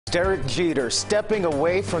Derek Jeter stepping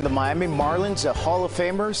away from the Miami Marlins, a Hall of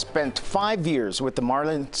Famer, spent 5 years with the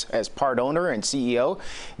Marlins as part owner and CEO.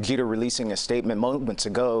 Jeter releasing a statement moments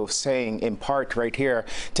ago saying, in part right here,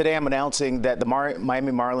 "Today I'm announcing that the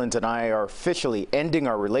Miami Marlins and I are officially ending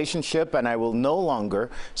our relationship, and I will no longer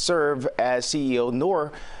serve as CEO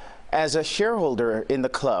nor as a shareholder in the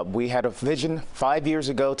club. We had a vision 5 years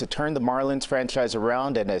ago to turn the Marlins franchise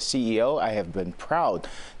around, and as CEO, I have been proud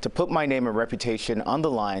to put my name and reputation on the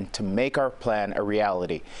line to make our plan a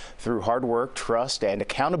reality. Through hard work, trust, and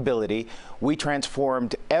accountability, we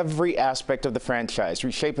transformed every aspect of the franchise,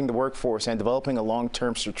 reshaping the workforce and developing a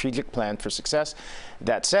long-term strategic plan for success.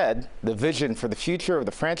 That said, the vision for the future of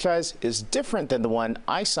the franchise is different than the one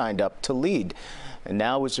I signed up to lead. And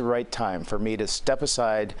now is the right time for me to step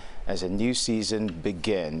aside as a new season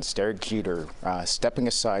begins." Derek Jeter stepping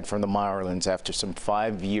aside from the Marlins after some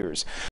 5 years.